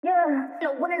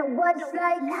Wanna know what it's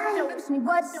like? Ask me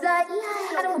what it's like.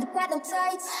 I don't want to grab no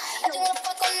tights. I just wanna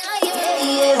fuck all night.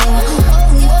 Yeah,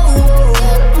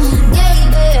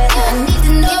 baby, I need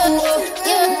to know.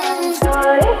 So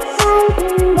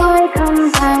exciting, boy, come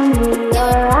find me.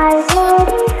 Your eyes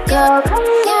holding, girl, come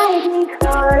guide me.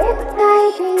 So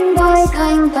exciting, boy,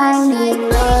 come find me.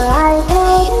 Your eyes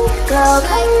holding, girl,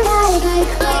 come guide me.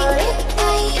 So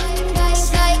exciting,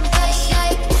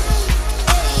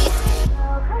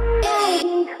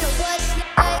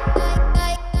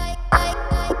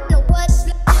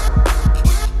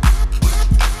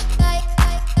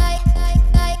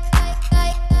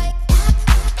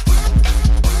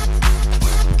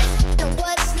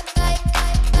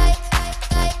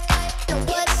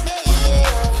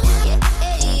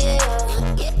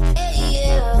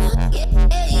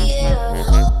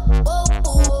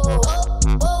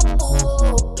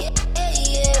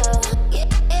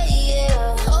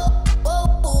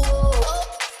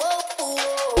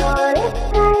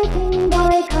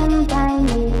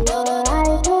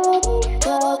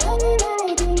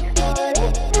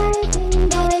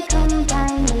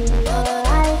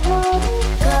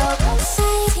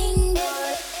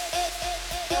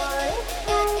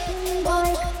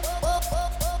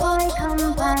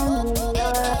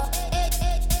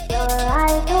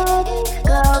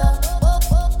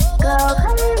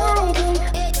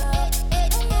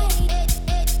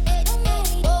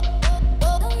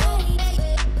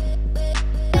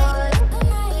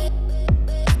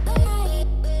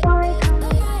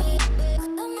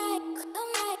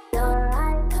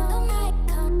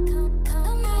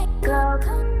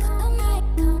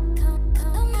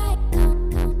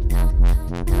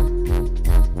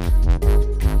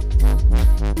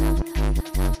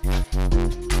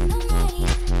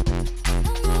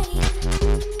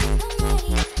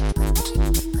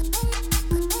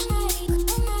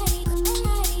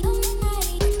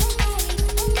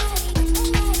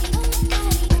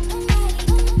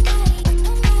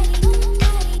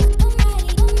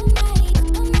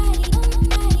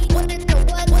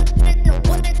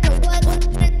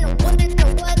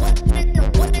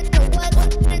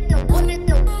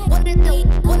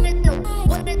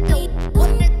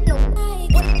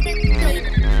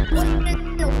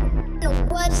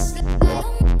 What's